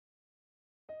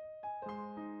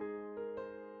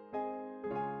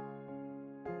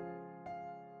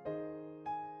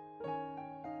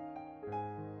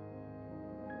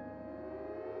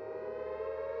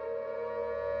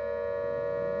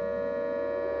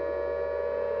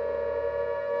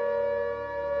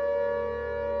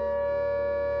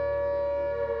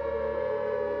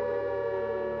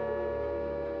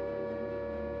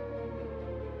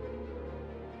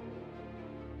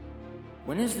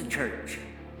When is the church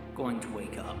going to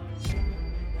wake up?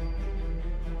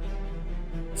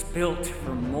 It's built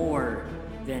for more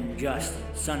than just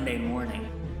Sunday morning.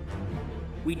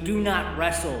 We do not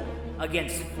wrestle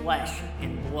against flesh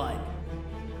and blood,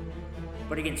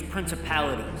 but against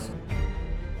principalities,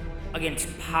 against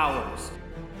powers,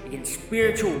 against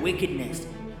spiritual wickedness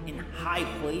in high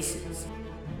places.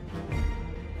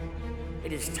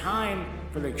 It is time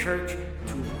for the church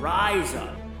to rise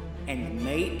up and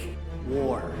make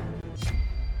war.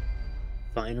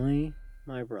 Finally,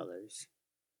 my brothers,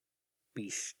 be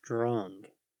strong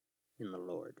in the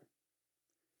Lord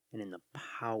and in the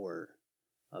power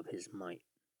of his might.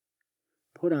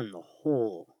 Put on the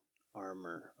whole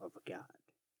armor of God,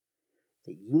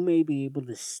 that you may be able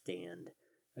to stand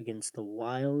against the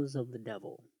wiles of the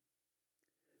devil.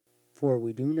 For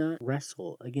we do not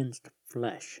wrestle against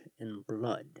flesh and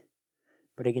blood,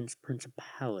 but against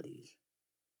principalities,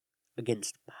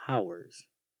 against powers,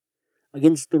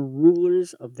 against the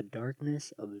rulers of the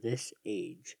darkness of this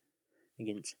age,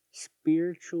 against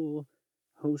spiritual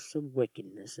hosts of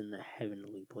wickedness in the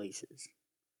heavenly places.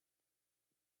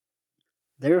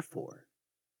 Therefore,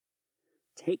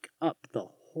 take up the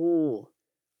whole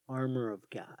armor of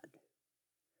God,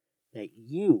 that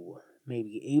you may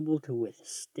be able to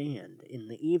withstand in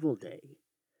the evil day,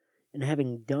 and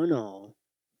having done all,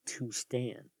 to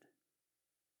stand.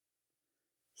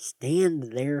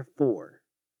 Stand therefore,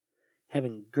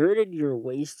 having girded your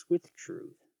waists with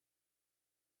truth,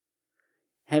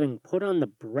 having put on the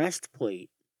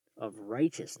breastplate of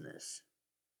righteousness,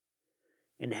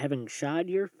 and having shod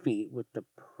your feet with the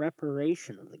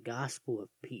preparation of the gospel of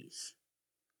peace.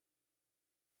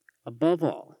 Above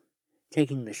all,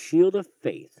 taking the shield of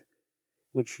faith,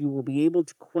 which you will be able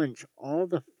to quench all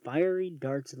the fiery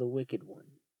darts of the wicked one,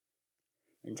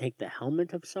 and take the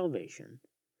helmet of salvation,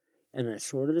 and the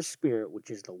sword of the Spirit, which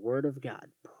is the word of God,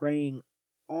 praying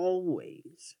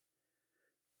always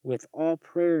with all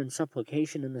prayer and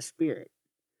supplication in the Spirit,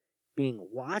 being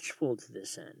watchful to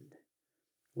this end,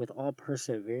 with all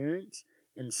perseverance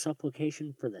and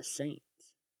supplication for the saints.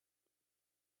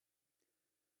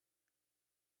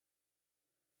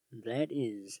 That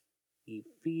is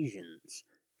Ephesians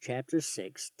chapter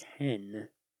 6, 10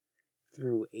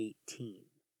 through 18.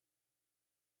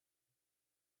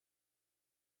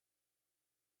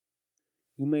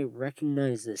 You may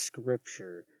recognize this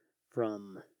scripture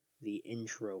from the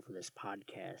intro for this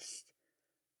podcast,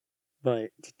 but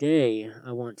today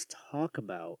I want to talk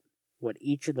about what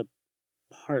each of the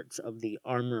parts of the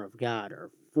armor of God are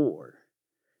for,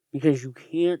 because you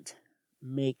can't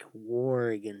make war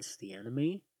against the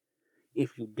enemy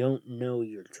if you don't know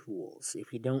your tools,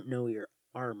 if you don't know your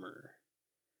armor.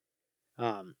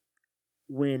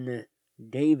 When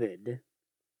David,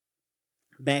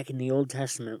 back in the Old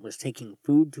Testament, was taking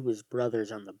food to his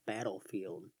brothers on the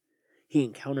battlefield, he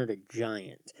encountered a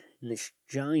giant, and this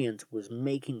giant was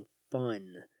making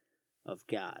fun of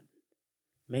God,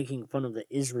 making fun of the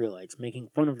Israelites, making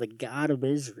fun of the God of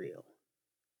Israel.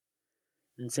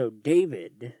 And so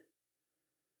David,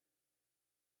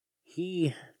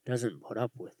 he doesn't put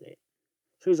up with it.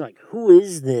 So he's like, who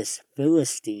is this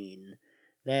Philistine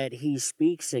that he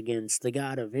speaks against the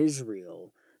God of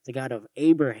Israel, the God of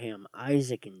Abraham,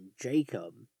 Isaac, and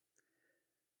Jacob?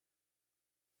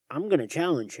 I'm going to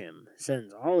challenge him.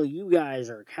 Since all of you guys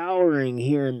are cowering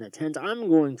here in the tent, I'm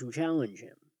going to challenge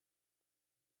him.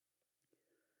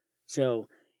 So,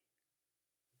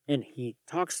 and he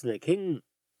talks to the king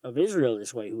of Israel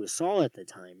this way, who was Saul at the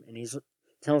time, and he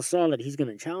tells Saul that he's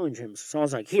going to challenge him. So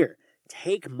Saul's like, here,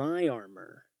 take my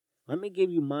armor. Let me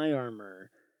give you my armor.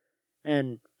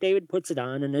 And David puts it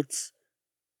on, and it's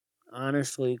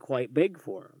honestly quite big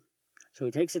for him. So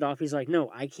he takes it off. He's like, no,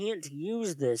 I can't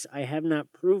use this. I have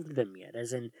not proved them yet.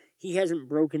 As in, he hasn't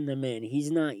broken them in.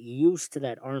 He's not used to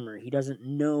that armor. He doesn't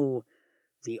know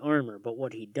the armor. But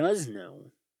what he does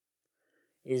know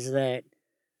is that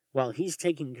while he's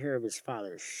taking care of his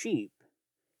father's sheep,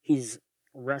 he's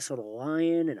wrestled a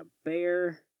lion and a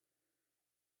bear,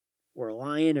 or a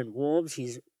lion and wolves.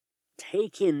 He's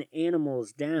taken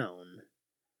animals down.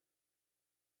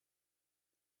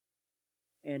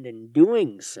 And in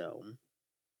doing so,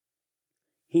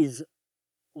 he's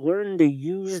learned to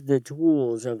use the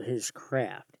tools of his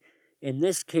craft. In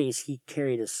this case, he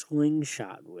carried a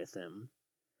slingshot with him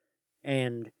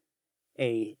and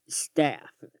a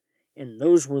staff. And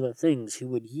those were the things he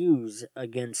would use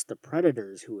against the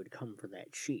predators who would come for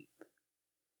that sheep.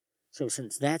 So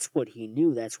since that's what he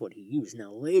knew, that's what he used.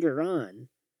 Now later on,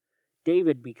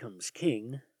 David becomes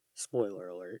king. Spoiler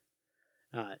alert.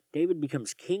 David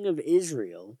becomes king of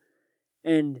Israel.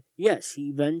 And yes, he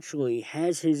eventually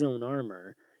has his own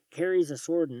armor, carries a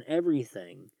sword and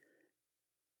everything,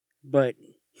 but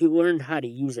he learned how to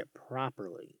use it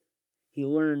properly. He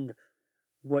learned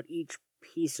what each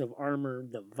piece of armor,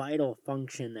 the vital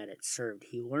function that it served.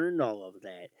 He learned all of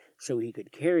that so he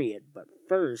could carry it, but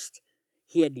first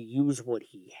he had to use what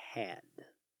he had,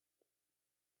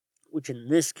 which in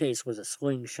this case was a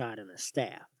slingshot and a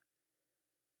staff.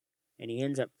 And he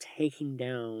ends up taking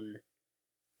down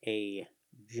a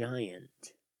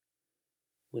giant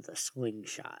with a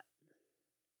slingshot.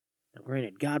 Now,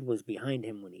 granted, God was behind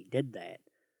him when he did that.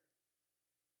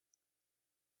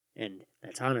 And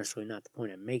that's honestly not the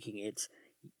point I'm making. It's,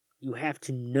 you have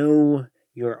to know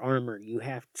your armor. You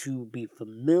have to be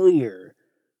familiar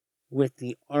with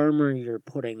the armor you're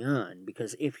putting on.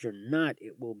 Because if you're not,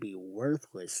 it will be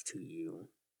worthless to you.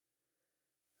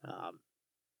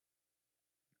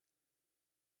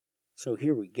 So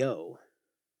here we go.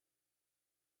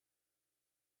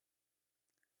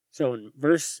 So in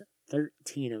verse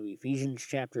 13 of Ephesians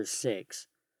chapter 6,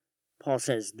 Paul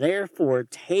says, "Therefore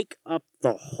take up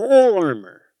the whole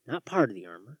armor," not part of the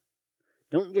armor.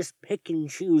 Don't just pick and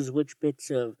choose which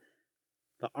bits of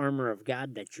the armor of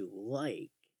God that you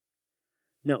like.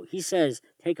 No, he says,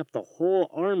 take up the whole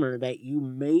armor that you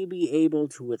may be able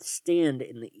to withstand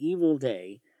in the evil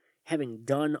day, having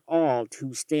done all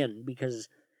to stand. Because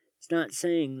it's not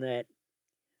saying that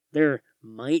there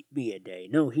might be a day.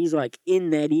 No, he's like, in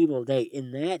that evil day,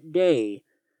 in that day,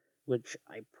 which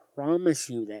I promise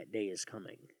you that day is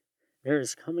coming. There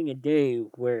is coming a day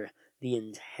where the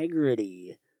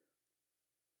integrity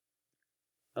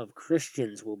of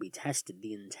Christians will be tested.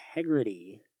 The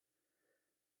integrity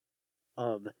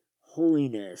of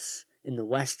holiness in the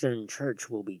Western church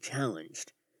will be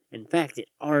challenged. In fact, it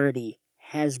already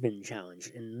has been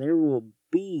challenged, and there will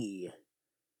be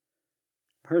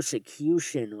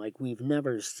persecution like we've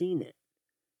never seen it.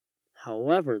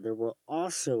 However, there will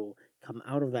also come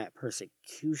out of that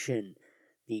persecution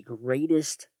the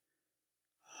greatest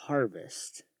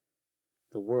harvest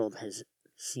the world has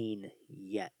seen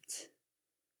yet.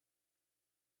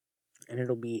 And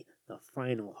it'll be the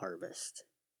final harvest.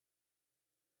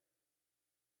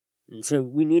 And so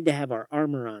we need to have our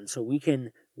armor on so we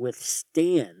can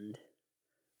withstand,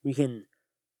 we can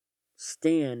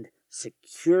stand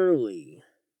securely,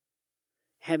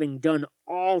 having done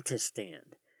all to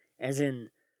stand. As in,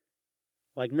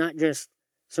 like, not just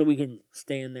so we can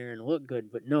stand there and look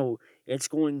good, but no, it's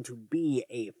going to be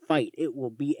a fight. It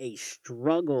will be a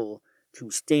struggle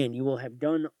to stand. You will have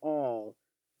done all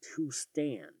to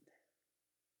stand.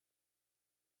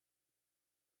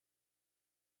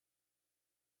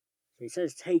 So he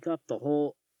says, take up the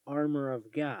whole armor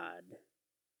of God,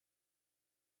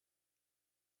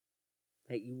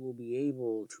 that you will be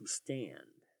able to stand.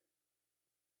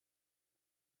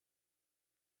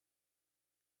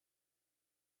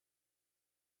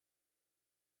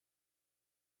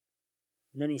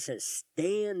 And then he says,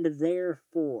 stand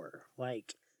therefore.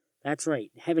 Like, that's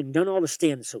right. Having done all to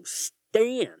stand, so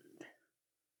stand.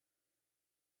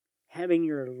 Having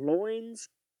your loins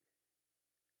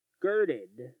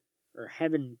girded, or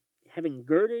having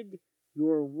girded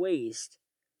your waist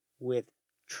with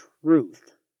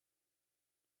truth.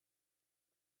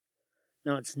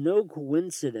 Now, it's no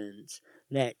coincidence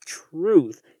that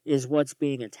truth is what's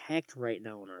being attacked right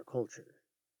now in our culture.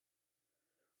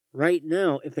 Right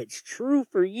now, if it's true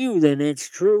for you, then it's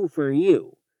true for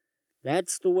you.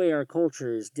 That's the way our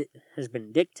culture has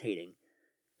been dictating.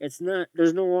 It's not,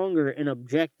 there's no longer an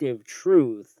objective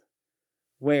truth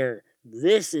where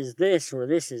this is this or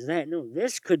this is that. No,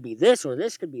 this could be this or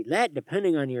this could be that,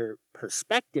 depending on your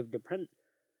perspective,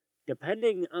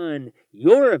 depending on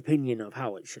your opinion of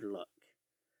how it should look.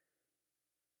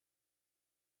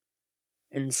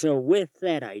 And so with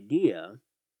that idea,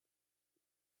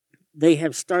 they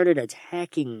have started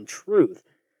attacking truth.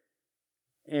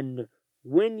 And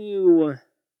when you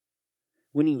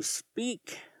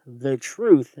speak the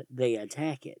truth, they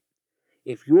attack it.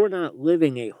 If you're not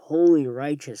living a holy,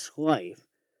 righteous life,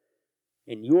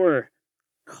 and you're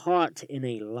caught in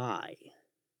a lie,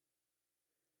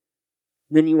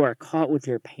 then you are caught with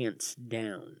your pants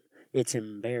down. It's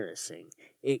embarrassing.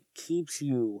 It keeps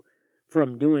you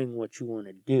from doing what you want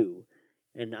to do.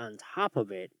 And on top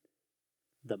of it,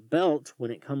 the belt, when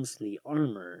it comes to the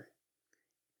armor,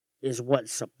 is what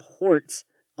supports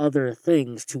other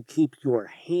things to keep your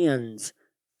hands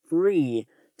free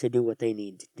to do what they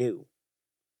need to do.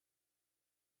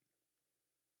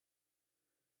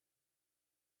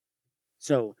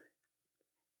 So,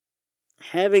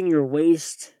 having your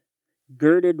waist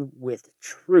girded with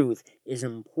truth is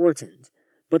important.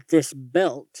 But this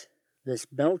belt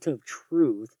of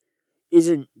truth,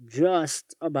 isn't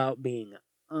just about being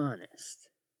honest.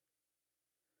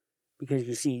 Because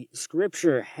you see,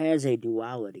 Scripture has a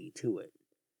duality to it.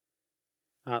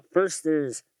 First,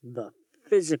 there's the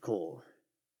physical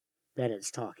that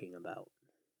it's talking about.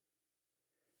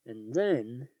 And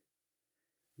then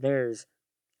there's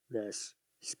the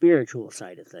spiritual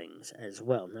side of things as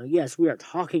well. Now, yes, we are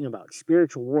talking about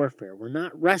spiritual warfare. We're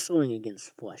not wrestling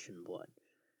against flesh and blood,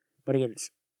 but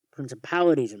against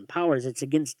principalities and powers. It's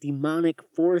against demonic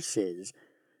forces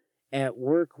at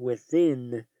work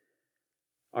within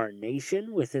our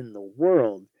nation, within the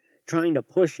world, trying to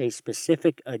push a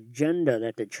specific agenda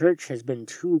that the church has been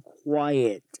too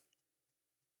quiet.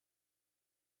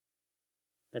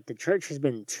 That the church has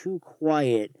been too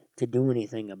quiet to do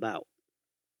anything about.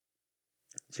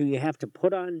 So you have to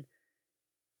put on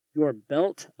your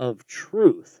belt of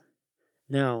truth.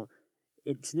 Now,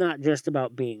 it's not just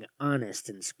about being honest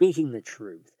and speaking the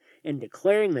truth and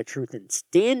declaring the truth and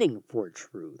standing for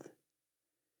truth.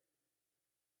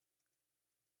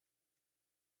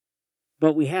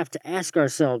 But we have to ask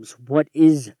ourselves, what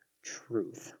is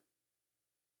truth?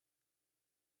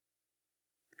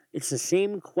 It's the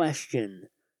same question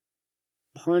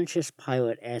Pontius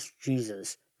Pilate asked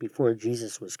Jesus before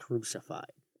Jesus was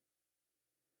crucified.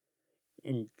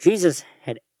 And Jesus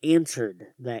had answered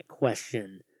that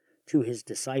question to his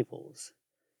disciples.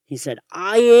 He said,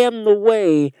 I am the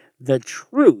way, the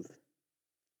truth,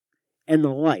 and the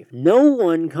life. No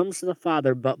one comes to the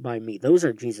Father but by me. Those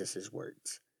are Jesus'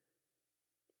 words.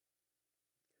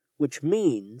 Which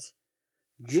means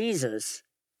Jesus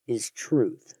is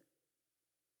truth.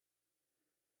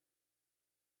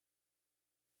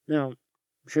 Now,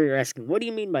 I'm sure you're asking, what do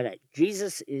you mean by that?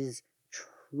 Jesus is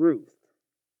truth.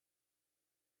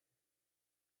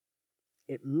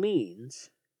 It means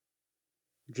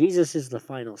Jesus is the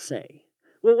final say.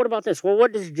 Well, what about this? Well,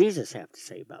 what does Jesus have to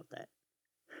say about that?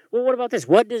 Well, what about this?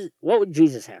 What would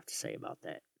Jesus have to say about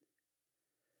that?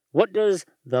 What does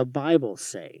the Bible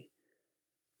say?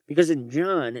 Because in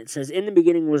John, it says, in the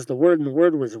beginning was the Word, and the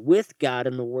Word was with God,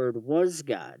 and the Word was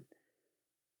God.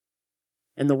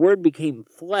 And the Word became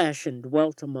flesh and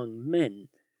dwelt among men.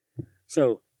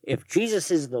 So, if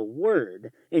Jesus is the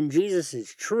Word, and Jesus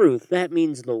is truth, that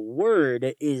means the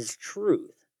Word is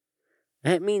truth.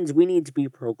 That means we need to be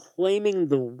proclaiming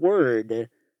the Word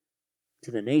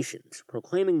to the nations,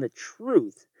 proclaiming the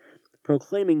truth,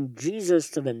 proclaiming Jesus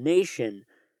to the nation,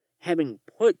 having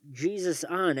put Jesus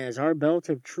on as our belt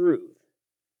of truth,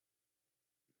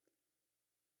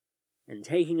 and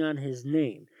taking on his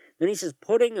name. Then he says,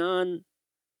 putting on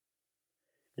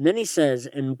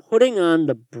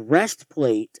the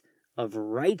breastplate of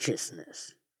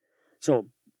righteousness. So,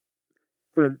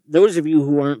 for those of you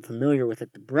who aren't familiar with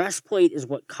it, the breastplate is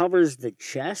what covers the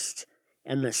chest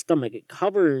and the stomach. It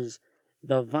covers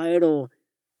the vital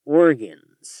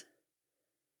organs.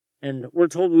 And we're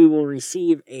told we will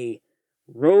receive a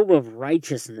robe of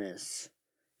righteousness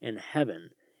in heaven.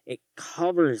 It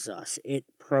covers us. It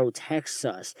protects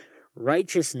us.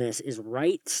 Righteousness is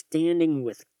right standing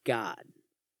with God.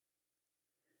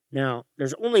 Now,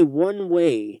 there's only one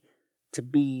way to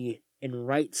be in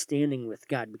right standing with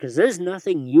God, because there's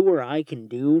nothing you or I can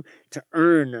do to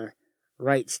earn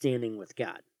right standing with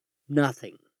God.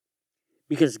 Nothing.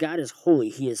 Because God is holy.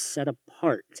 He is set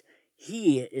apart.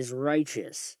 He is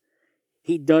righteous.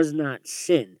 He does not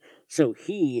sin. So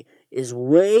he is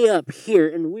way up here,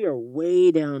 and we are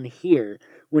way down here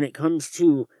when it comes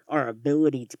to our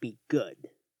ability to be good.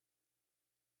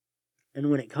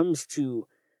 And when it comes to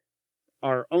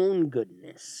our own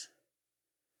goodness,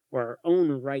 or our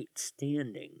own right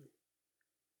standing.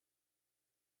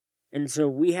 And so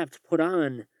we have to put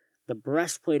on the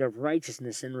breastplate of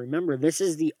righteousness. And remember, this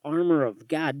is the armor of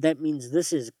God. That means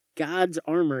this is God's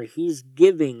armor he's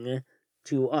giving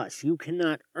to us. You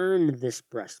cannot earn this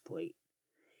breastplate.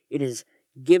 It is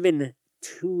given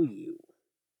to you.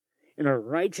 And our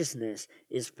righteousness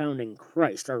is found in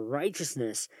Christ. Our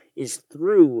righteousness is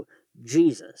through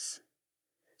Jesus.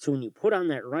 So when you put on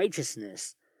that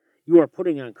righteousness, you are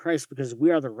putting on Christ, because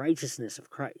we are the righteousness of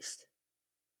Christ.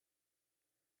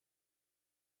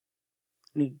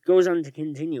 And he goes on to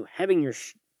continue, having your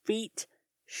feet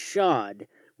shod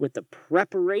with the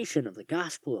preparation of the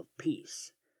gospel of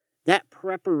peace. That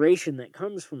preparation that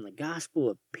comes from the gospel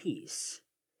of peace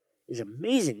is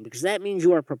amazing, because that means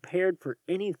you are prepared for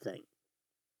anything.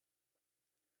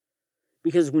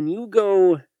 Because when you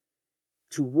go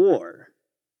to war,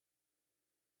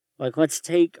 like let's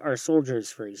take our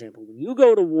soldiers, for example. When you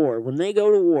go to war, when they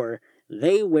go to war,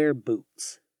 they wear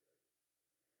boots.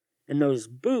 And those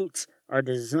boots are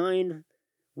designed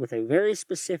with a very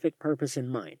specific purpose in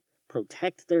mind.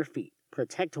 Protect their feet.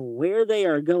 Protect where they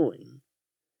are going.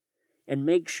 and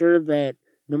make sure that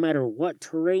no matter what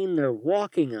terrain they're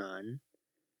walking on,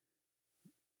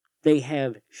 they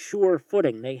have sure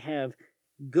footing. They have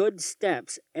good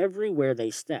steps everywhere they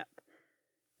step.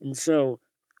 And so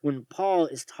when Paul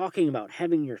is talking about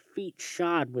having your feet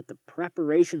shod with the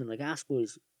preparation of the gospel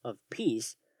of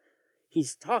peace,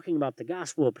 he's talking about the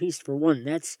gospel of peace for one.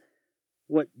 That's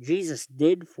what Jesus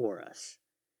did for us.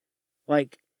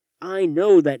 Like, I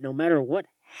know that no matter what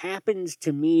happens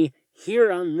to me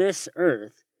here on this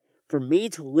earth, for me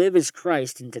to live is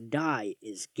Christ and to die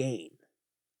is gain.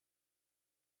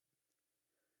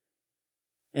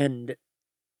 And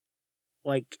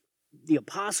like the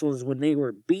apostles, when they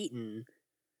were beaten,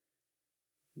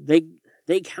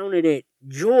 they counted it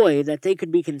joy that they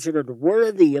could be considered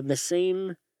worthy of the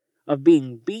same of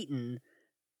being beaten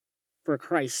for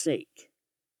Christ's sake.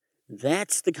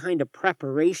 That's the kind of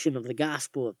preparation of the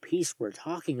gospel of peace we're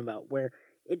talking about, where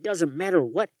it doesn't matter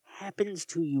what happens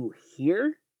to you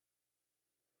here,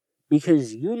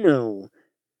 because you know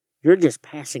you're just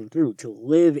passing through. To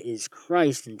live is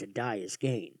Christ and to die is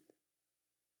gain.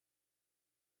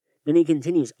 Then he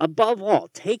continues, above all,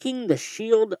 taking the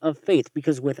shield of faith,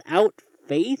 because without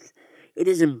faith, it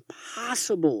is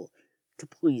impossible to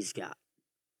please God.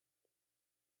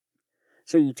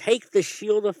 So you take the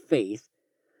shield of faith,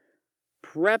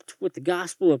 prepped with the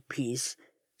gospel of peace,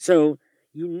 so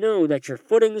you know that your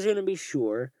footing is going to be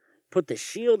sure. Put the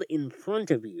shield in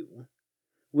front of you,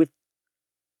 with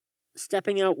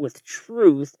stepping out with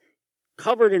truth,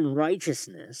 covered in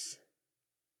righteousness,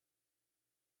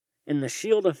 and the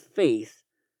shield of faith.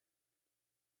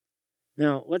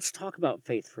 Now, let's talk about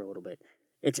faith for a little bit.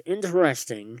 It's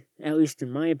interesting, at least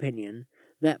in my opinion,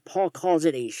 that Paul calls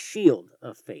it a shield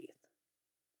of faith.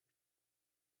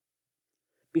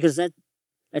 Because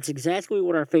that's exactly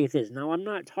what our faith is. Now, I'm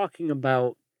not talking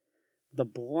about the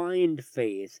blind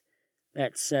faith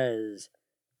that says,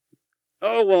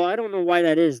 oh, well, I don't know why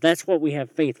that is. That's what we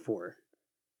have faith for.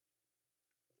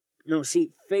 No,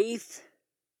 see, faith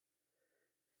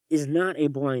is not a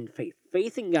blind faith.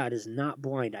 Faith in God is not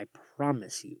blind, I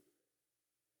promise you.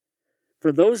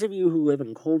 For those of you who live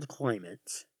in cold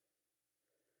climates,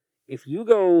 if you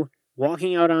go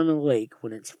walking out on a lake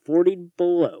when it's 40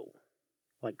 below,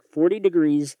 like 40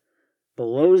 degrees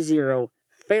below 0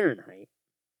 Fahrenheit,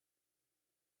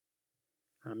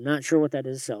 I'm not sure what that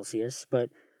is Celsius, but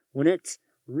when it's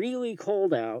really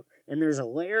cold out and there's a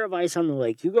layer of ice on the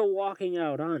lake, you go walking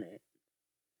out on it.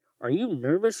 Are you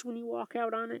nervous when you walk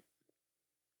out on it?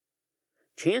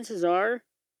 Chances are,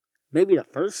 maybe the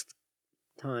first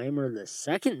time or the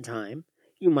second time,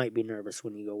 you might be nervous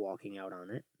when you go walking out on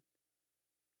it.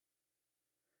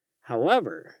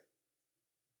 However,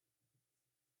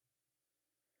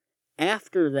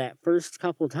 after that first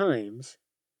couple times,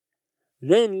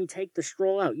 then you take the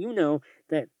stroll out. You know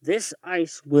that this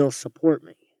ice will support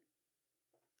me.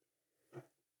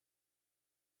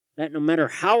 That no matter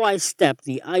how I step,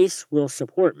 the ice will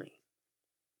support me.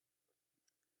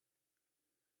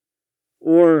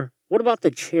 Or what about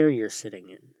the chair you're sitting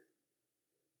in?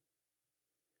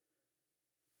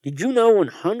 Did you know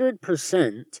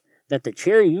 100% that the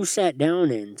chair you sat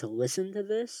down in to listen to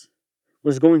this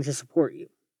was going to support you?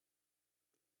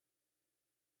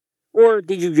 Or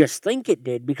did you just think it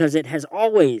did because it has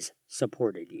always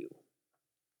supported you?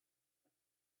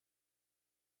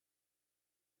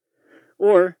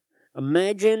 Or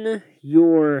imagine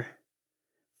you're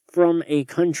from a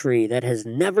country that has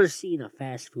never seen a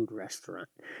fast food restaurant.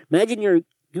 Imagine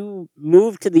you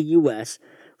moved to the U.S.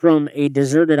 from a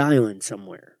deserted island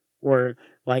somewhere, or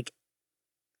like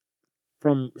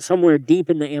from somewhere deep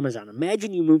in the Amazon.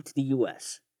 Imagine you moved to the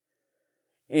U.S.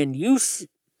 and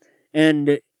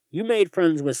you made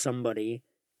friends with somebody,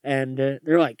 and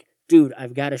they're like, dude,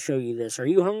 I've got to show you this. Are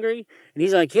you hungry? And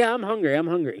he's like, yeah, I'm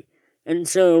hungry. And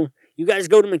so you guys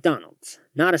go to McDonald's.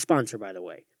 Not a sponsor, by the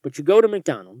way. But you go to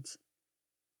McDonald's.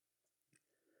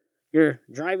 You're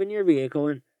driving your vehicle,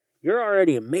 and you're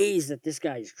already amazed that this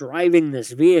guy's driving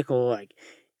this vehicle. Like,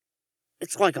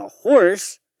 it's like a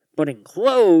horse, but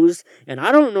enclosed, and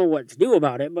I don't know what to do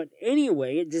about it. But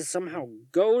anyway, it just somehow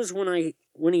goes when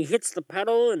he hits the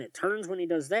pedal, and it turns when he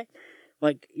does that.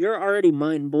 Like, you're already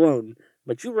mind blown,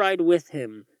 but you ride with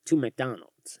him to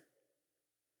McDonald's.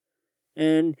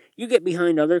 And you get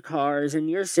behind other cars, and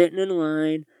you're sitting in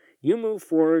line. You move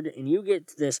forward, and you get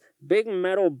to this big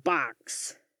metal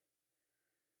box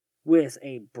with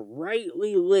a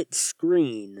brightly lit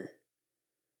screen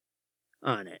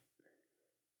on it.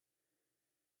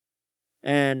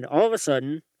 And all of a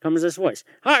sudden comes this voice.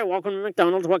 Hi, welcome to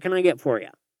McDonald's. What can I get for you?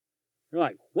 You're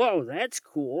like, whoa, that's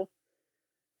cool.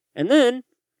 And then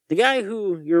the guy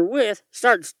who you're with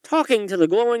starts talking to the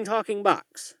glowing talking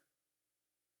box.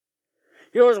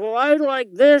 He goes, well, I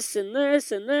like this and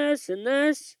this and this and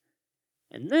this.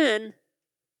 And then,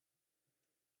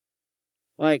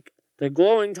 like, the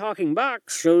glowing talking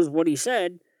box shows what he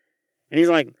said. And he's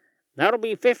like, that'll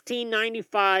be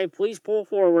 $15.95. Please pull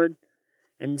forward.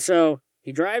 And so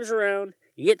he drives around.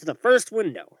 You get to the first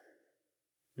window.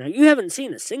 Now, you haven't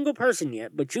seen a single person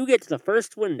yet, but you get to the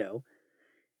first window.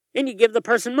 And you give the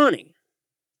person money.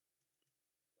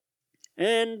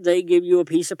 And they give you a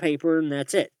piece of paper, and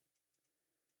that's it.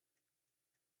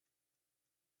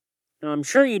 Now, I'm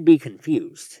sure you'd be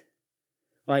confused.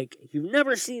 Like, you've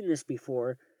never seen this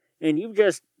before, and you've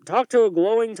just talked to a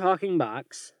glowing talking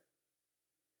box,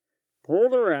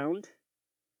 pulled around,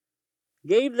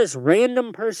 gave this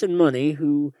random person money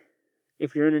who,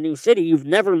 if you're in a new city, you've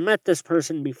never met this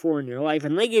person before in your life,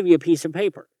 and they give you a piece of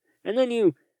paper. And then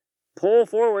you pull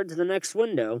forward to the next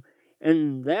window,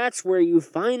 and that's where you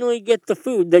finally get the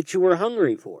food that you were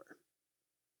hungry for.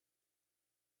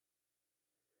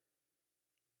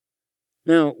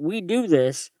 Now, we do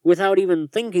this without even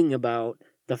thinking about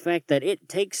the fact that it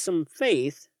takes some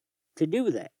faith to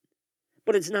do that.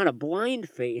 But it's not a blind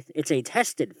faith, it's a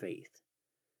tested faith.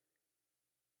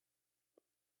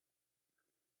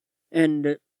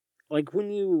 And, like,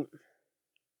 when you...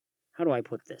 How do I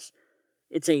put this?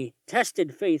 It's a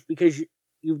tested faith because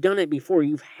you've done it before.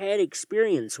 You've had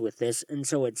experience with this, and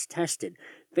so it's tested.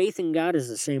 Faith in God is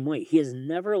the same way. He has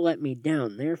never let me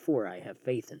down, therefore I have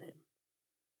faith in Him.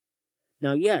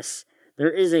 Now, yes,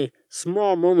 there is a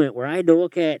small moment where I had to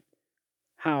look at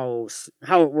how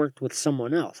it worked with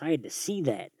someone else. I had to see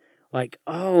that. Like,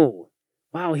 oh,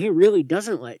 wow, He really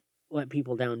doesn't let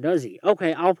people down, does He?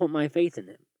 Okay, I'll put my faith in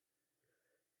Him.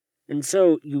 And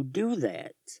so you do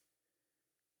that.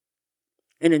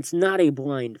 And it's not a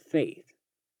blind faith.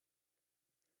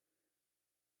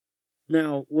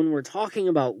 Now, when we're talking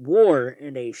about war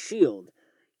and a shield,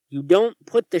 you don't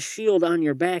put the shield on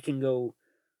your back and go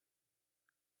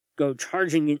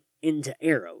charging into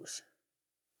arrows.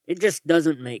 It just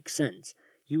doesn't make sense.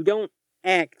 You don't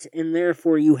act and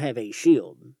therefore you have a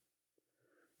shield.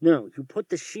 No, you put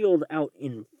the shield out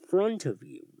in front of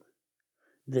you.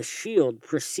 The shield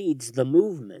precedes the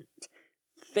movement.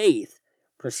 Faith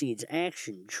precedes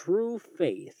action. True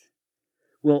faith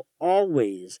will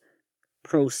always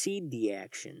precede the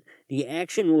action. The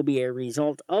action will be a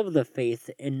result of the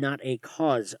faith and not a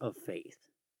cause of faith.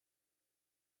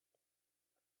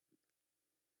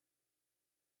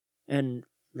 And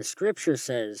the scripture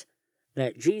says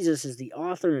that Jesus is the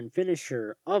author and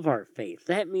finisher of our faith.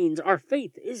 That means our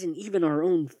faith isn't even our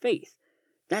own faith.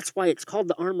 That's why it's called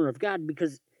the armor of God,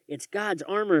 because it's God's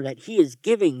armor that He is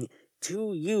giving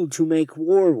to you to make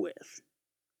war with.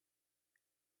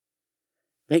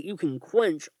 That you can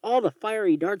quench all the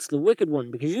fiery darts of the wicked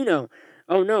one, because you know,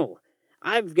 oh no,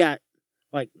 I've got,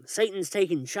 Satan's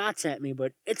taking shots at me,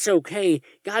 but it's okay.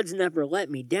 God's never let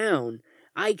me down.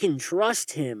 I can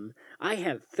trust Him. I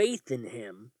have faith in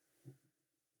Him.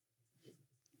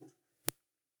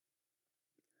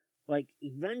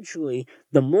 Eventually,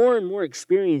 the more and more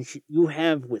experience you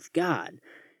have with God,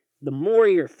 the more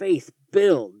your faith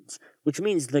builds, which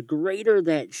means the greater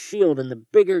that shield and the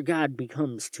bigger God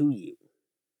becomes to you.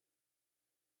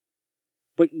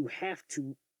 But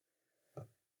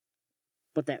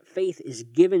that faith is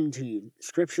given to you.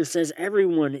 Scripture says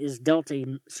everyone is dealt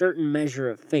a certain measure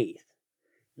of faith.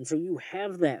 And so you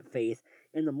have that faith,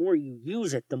 and the more you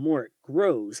use it, the more it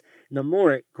grows. And the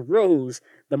more it grows,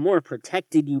 the more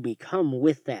protected you become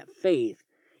with that faith.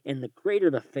 And the greater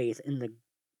the faith, and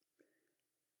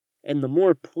the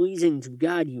more pleasing to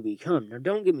God you become. Now,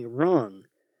 don't get me wrong.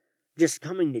 Just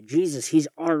coming to Jesus, He's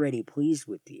already pleased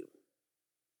with you.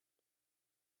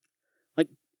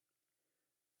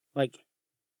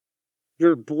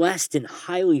 You're blessed and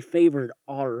highly favored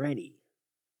already.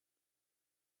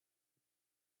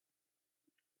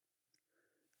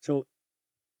 So,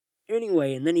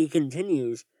 anyway, and then he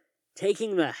continues,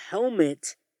 taking the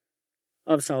helmet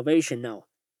of salvation. Now,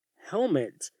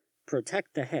 helmets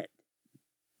protect the head.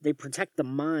 They protect the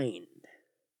mind.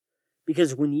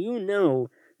 Because when you know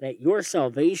that your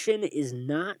salvation is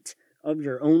not of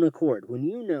your own accord, when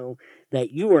you know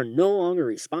that you are no longer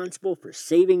responsible for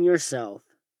saving yourself,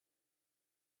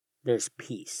 there's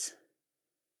peace.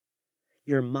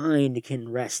 Your mind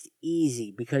can rest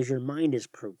easy because your mind is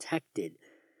protected.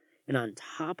 And on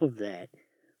top of that,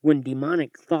 when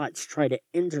demonic thoughts try to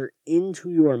enter into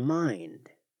your mind,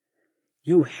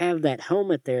 you have that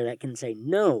helmet there that can say,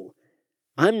 no,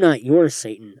 I'm not yours,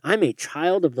 Satan. I'm a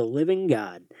child of the living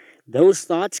God. Those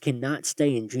thoughts cannot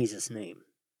stay in Jesus' name.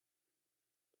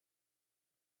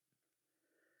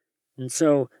 And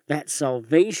so that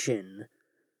salvation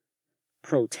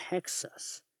protects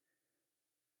us.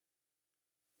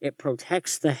 It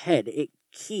protects the head. It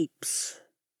keeps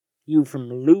you from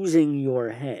losing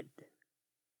your head.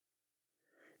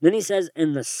 Then he says,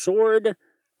 and the sword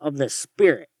of the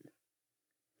Spirit.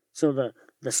 So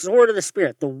the sword of the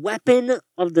Spirit, the weapon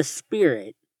of the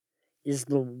Spirit, is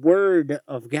the Word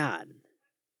of God.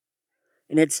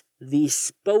 And it's the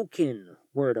spoken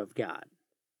Word of God.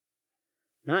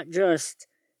 Not just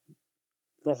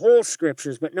the whole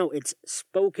Scriptures, but no, it's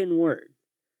spoken Word.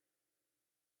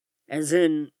 As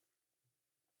in,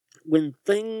 when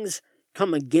things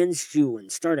come against you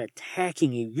and start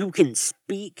attacking you, you can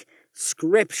speak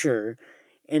Scripture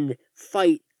and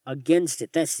fight against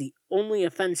it. That's the only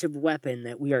offensive weapon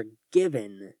that we are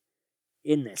given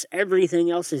in this.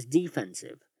 Everything else is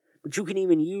defensive. But you can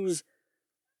even use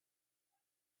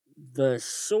the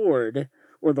sword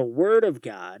or the Word of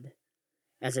God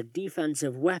as a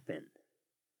defensive weapon.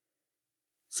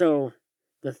 So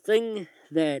the thing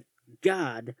that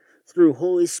God, through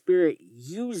Holy Spirit,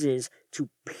 uses to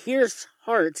pierce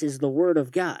hearts is the Word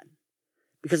of God.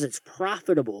 Because it's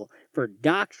profitable for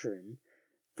doctrine,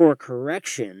 for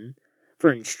correction,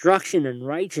 for instruction in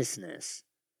righteousness.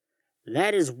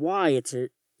 That is why it's a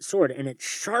sword, and it's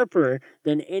sharper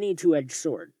than any two-edged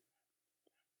sword.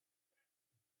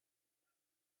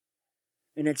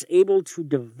 And it's able to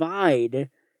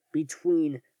divide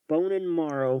between bone and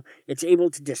marrow. It's able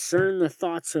to discern the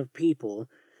thoughts of people.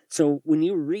 So when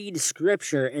you read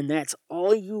Scripture and that's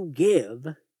all you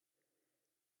give,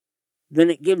 then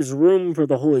it gives room for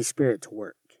the Holy Spirit to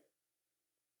work.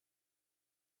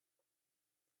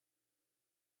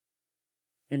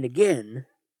 And again,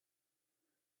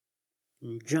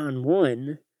 John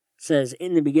 1 says,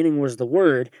 in the beginning was the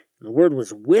Word, and the Word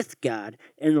was with God,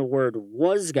 and the Word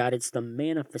was God. It's the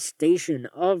manifestation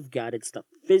of God. It's the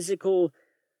physical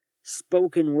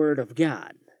spoken Word of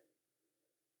God.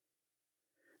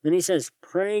 Then he says,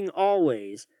 praying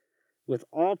always with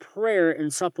all prayer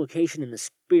and supplication in the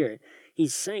Spirit.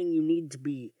 He's saying you need to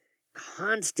be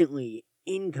constantly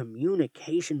in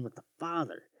communication with the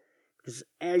Father. Because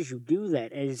as you do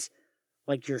that, as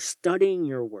like you're studying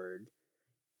your Word,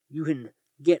 you can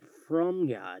get from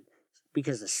God,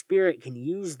 because the Spirit can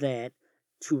use that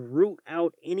to root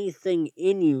out anything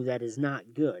in you that is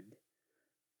not good.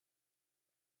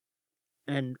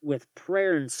 And with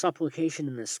prayer and supplication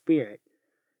in the Spirit.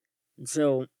 And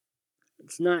so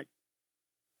it's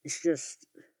just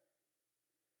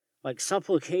like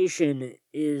supplication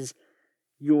is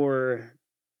your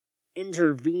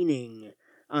intervening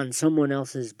on someone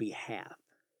else's behalf.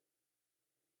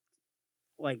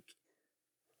 Like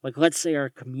let's say our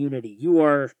community, you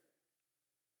are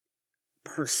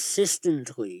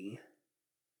persistently,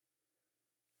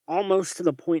 almost to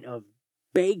the point of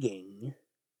begging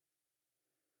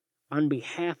on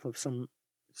behalf of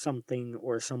something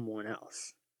or someone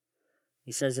else.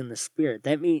 He says in the Spirit.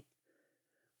 That means,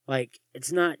 like,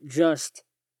 it's not just,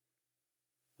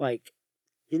 like,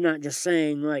 he's not just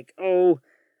saying, like, oh,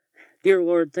 dear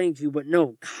Lord, thank you, but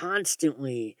no,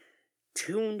 constantly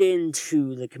tuned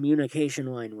into the communication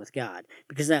line with God,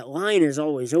 because that line is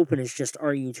always open. It's just,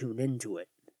 are you tuned into it?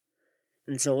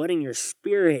 And so letting your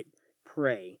spirit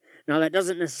pray. Now, that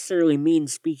doesn't necessarily mean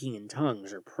speaking in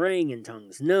tongues or praying in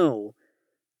tongues, no,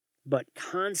 but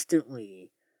constantly,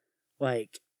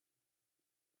 like,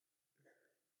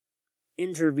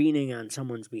 intervening on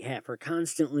someone's behalf, or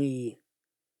constantly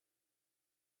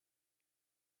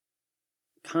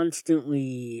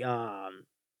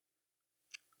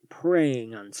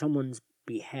praying on someone's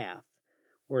behalf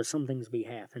or something's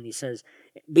behalf. And he says,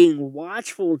 being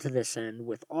watchful to this end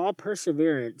with all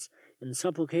perseverance and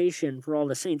supplication for all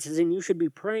the saints, as in you should be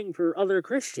praying for other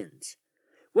Christians,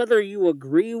 whether you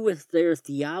agree with their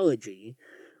theology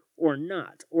or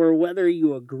not, or whether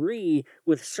you agree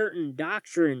with certain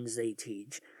doctrines they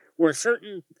teach, or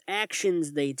certain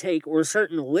actions they take, or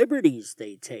certain liberties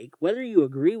they take. Whether you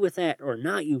agree with that or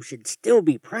not, you should still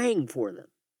be praying for them.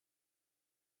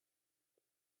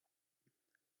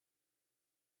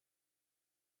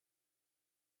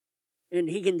 And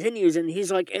he continues, and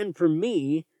he's like, and for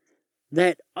me,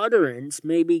 that utterance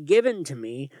may be given to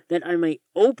me, that I may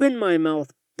open my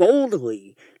mouth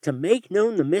boldly to make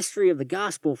known the mystery of the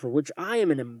gospel, for which I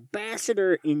am an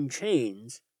ambassador in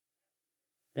chains,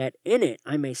 that in it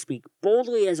I may speak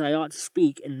boldly as I ought to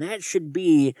speak. And that should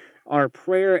be our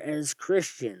prayer as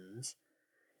Christians,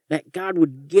 that God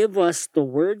would give us the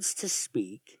words to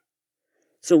speak,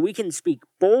 so we can speak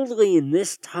boldly in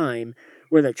this time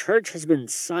where the church has been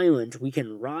silent. We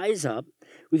can rise up,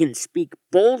 we can speak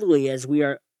boldly as we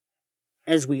are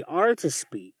to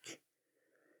speak.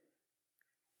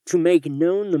 to make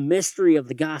known the mystery of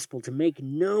the gospel, to make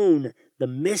known the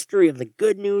mystery of the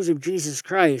good news of Jesus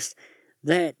Christ,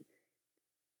 that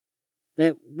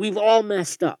we've all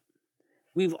messed up.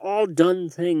 We've all done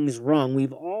things wrong.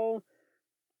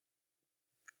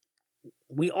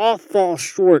 We all fall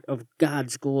short of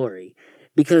God's glory,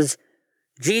 because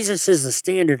Jesus is the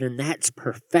standard, and that's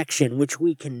perfection, which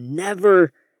we can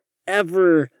never,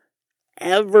 ever,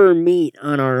 ever meet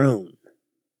on our own.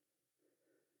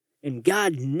 And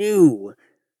God knew,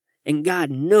 and God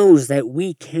knows that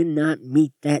we cannot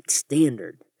meet that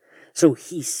standard. So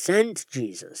he sent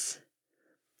Jesus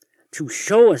to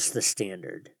show us the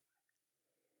standard,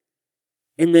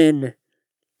 and then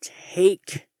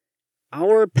take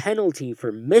our penalty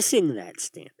for missing that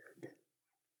standard.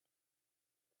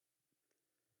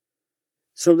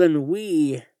 So then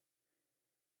we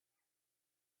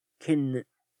can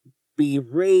be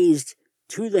raised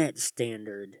to that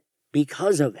standard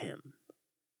because of him.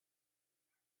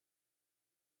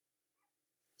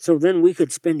 So then we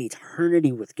could spend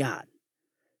eternity with God.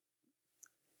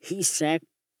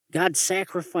 God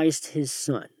sacrificed his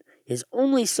son, his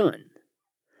only son,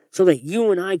 so that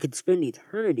you and I could spend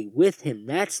eternity with him.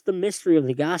 That's the mystery of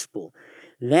the gospel.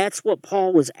 That's what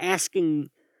Paul was asking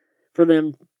for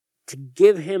them to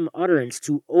give him utterance,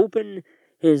 to open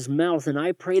his mouth. And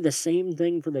I pray the same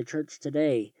thing for the church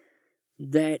today,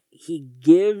 that he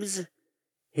gives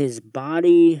his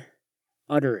body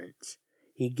utterance.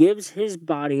 He gives his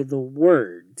body the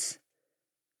words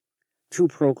to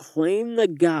proclaim the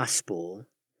gospel,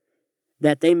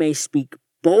 that they may speak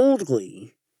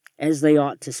boldly as they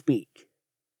ought to speak.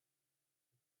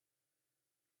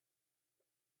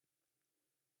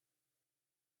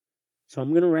 So I'm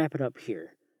going to wrap it up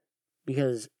here,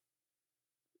 because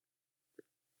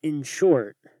in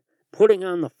short, putting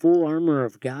on the full armor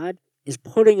of God is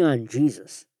putting on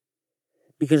Jesus.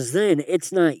 Because then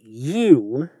it's not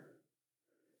you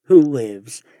who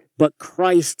lives, but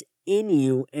Christ in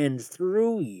you and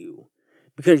through you.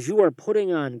 Because you are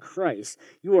putting on Christ.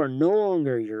 You are no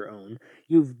longer your own.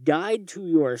 You've died to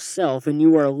yourself, and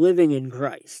you are living in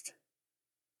Christ.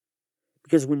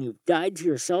 Because when you've died to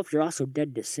yourself, you're also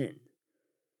dead to sin.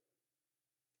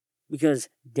 Because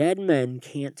dead men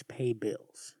can't pay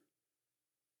bills.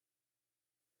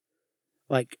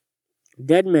 Like,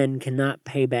 dead men cannot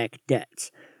pay back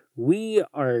debts. We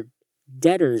are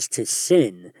debtors to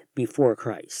sin before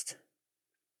Christ.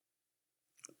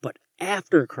 But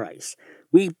after Christ,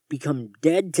 we become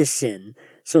dead to sin,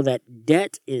 so that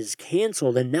debt is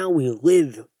canceled, and now we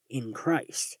live in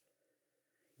Christ.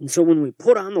 And so when we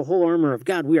put on the whole armor of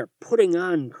God, we are putting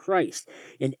on Christ.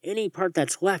 And any part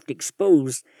that's left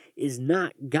exposed is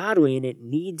not godly, and it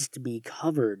needs to be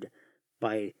covered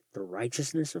by the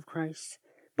righteousness of Christ,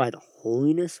 by the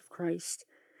holiness of Christ.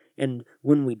 And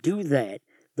when we do that,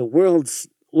 the world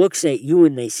looks at you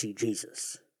and they see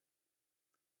Jesus.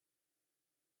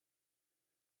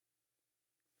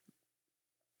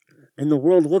 And the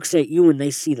world looks at you and they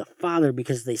see the Father,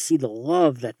 because they see the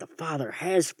love that the Father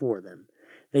has for them.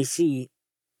 They see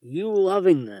you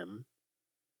loving them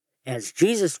as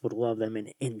Jesus would love them,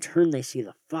 and in turn they see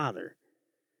the Father.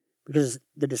 Because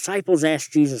the disciples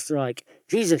asked Jesus, they're like,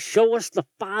 Jesus, show us the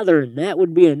Father, and that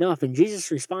would be enough. And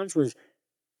Jesus' response was,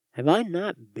 have I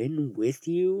not been with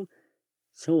you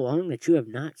so long that you have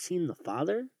not seen the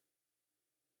Father?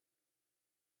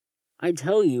 I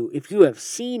tell you, if you have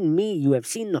seen me, you have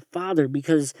seen the Father,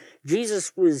 because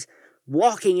Jesus was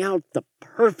walking out the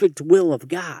perfect will of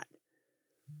God.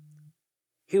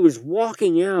 He was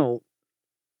walking out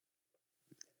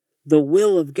the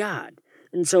will of God.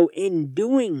 And so in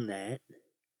doing that,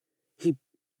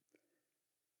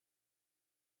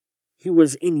 he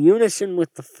was in unison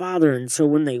with the Father. And so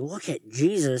when they look at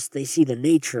Jesus, they see the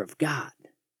nature of God.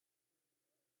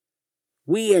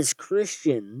 We as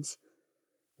Christians,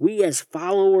 we as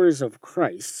followers of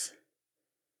Christ,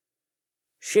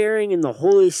 sharing in the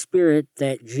Holy Spirit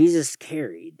that Jesus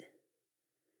carried,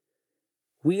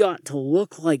 we ought to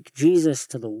look like Jesus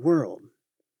to the world.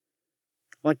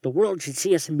 Like the world should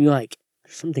see us and be like,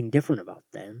 there's something different about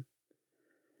them.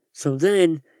 So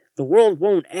then the world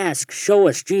won't ask, show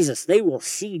us Jesus. They will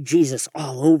see Jesus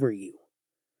all over you.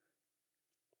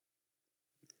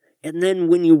 And then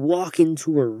when you walk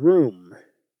into a room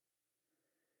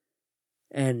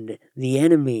and the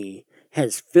enemy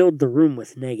has filled the room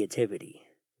with negativity,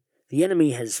 the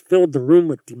enemy has filled the room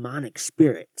with demonic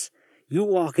spirits, you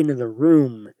walk into the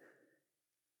room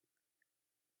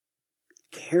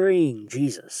carrying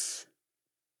Jesus.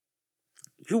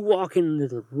 You walk into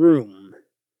the room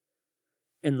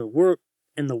and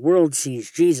the world sees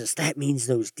Jesus. That means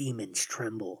those demons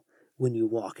tremble when you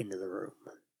walk into the room.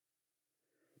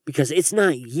 Because it's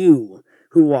not you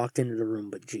who walked into the room,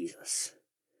 but Jesus.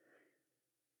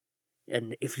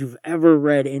 And if you've ever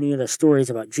read any of the stories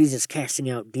about Jesus casting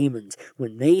out demons,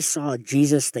 when they saw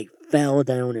Jesus, they fell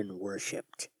down and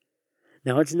worshipped.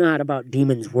 Now, it's not about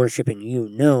demons worshiping you.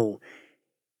 No.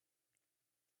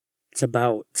 It's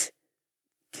about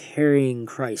carrying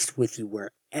Christ with you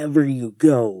wherever you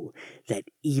go, that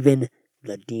even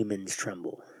the demons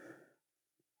tremble.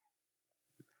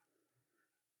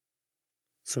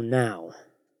 So now,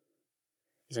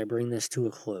 as I bring this to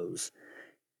a close,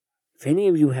 if any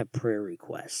of you have prayer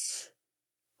requests,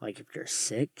 like if you're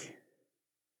sick,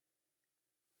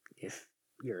 if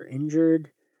you're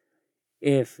injured,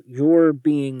 if you're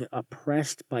being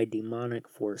oppressed by demonic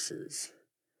forces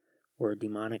or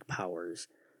demonic powers,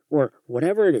 or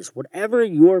whatever it is, whatever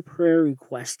your prayer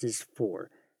request is for,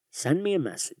 send me a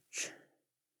message.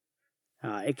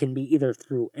 It can be either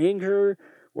through Anchor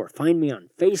or find me on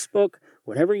Facebook.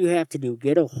 Whatever you have to do,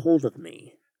 get a hold of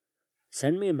me.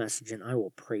 Send me a message and I will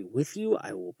pray with you.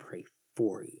 I will pray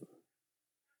for you.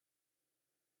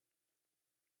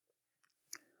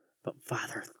 But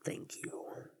Father, thank you.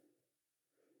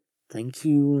 Thank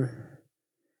you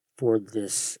for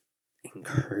this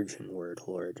encouraging word,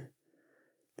 Lord.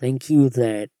 Thank you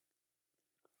that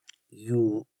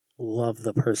you love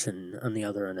the person on the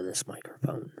other end of this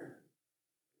microphone.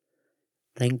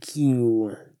 Thank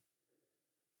you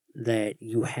that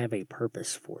you have a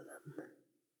purpose for them.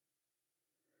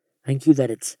 Thank you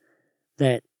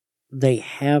that they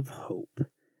have hope,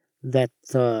 that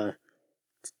the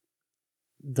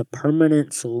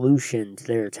permanent solution to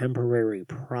their temporary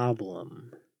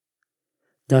problem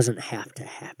doesn't have to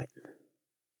happen.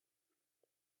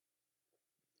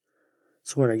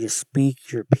 So Lord, I just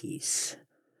speak your peace.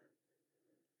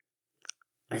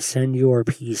 I send your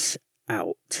peace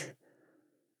out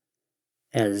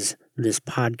as this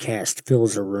podcast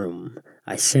fills a room.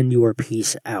 I send your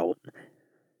peace out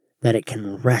that it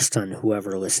can rest on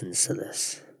whoever listens to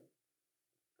this.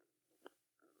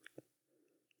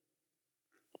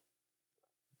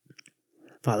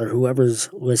 Father, whoever's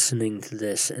listening to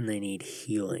this and they need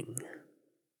healing,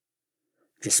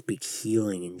 just speak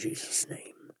healing in Jesus'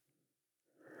 name.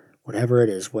 Whatever it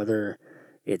is, whether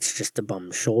it's just a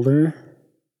bum shoulder,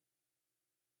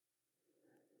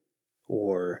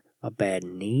 or a bad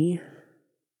knee,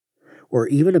 or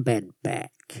even a bad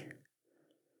back,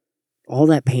 all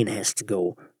that pain has to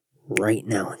go right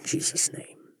now in Jesus'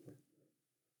 name.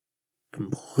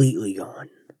 Completely gone.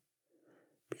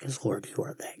 Because, Lord, you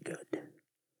are that good.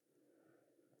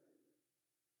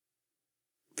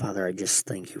 Father, I just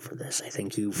thank you for this. I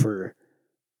thank you for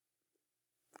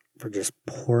just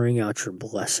pouring out your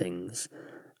blessings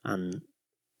on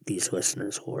these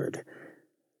listeners, Lord.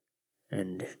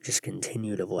 And just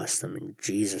continue to bless them in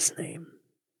Jesus' name.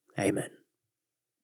 Amen.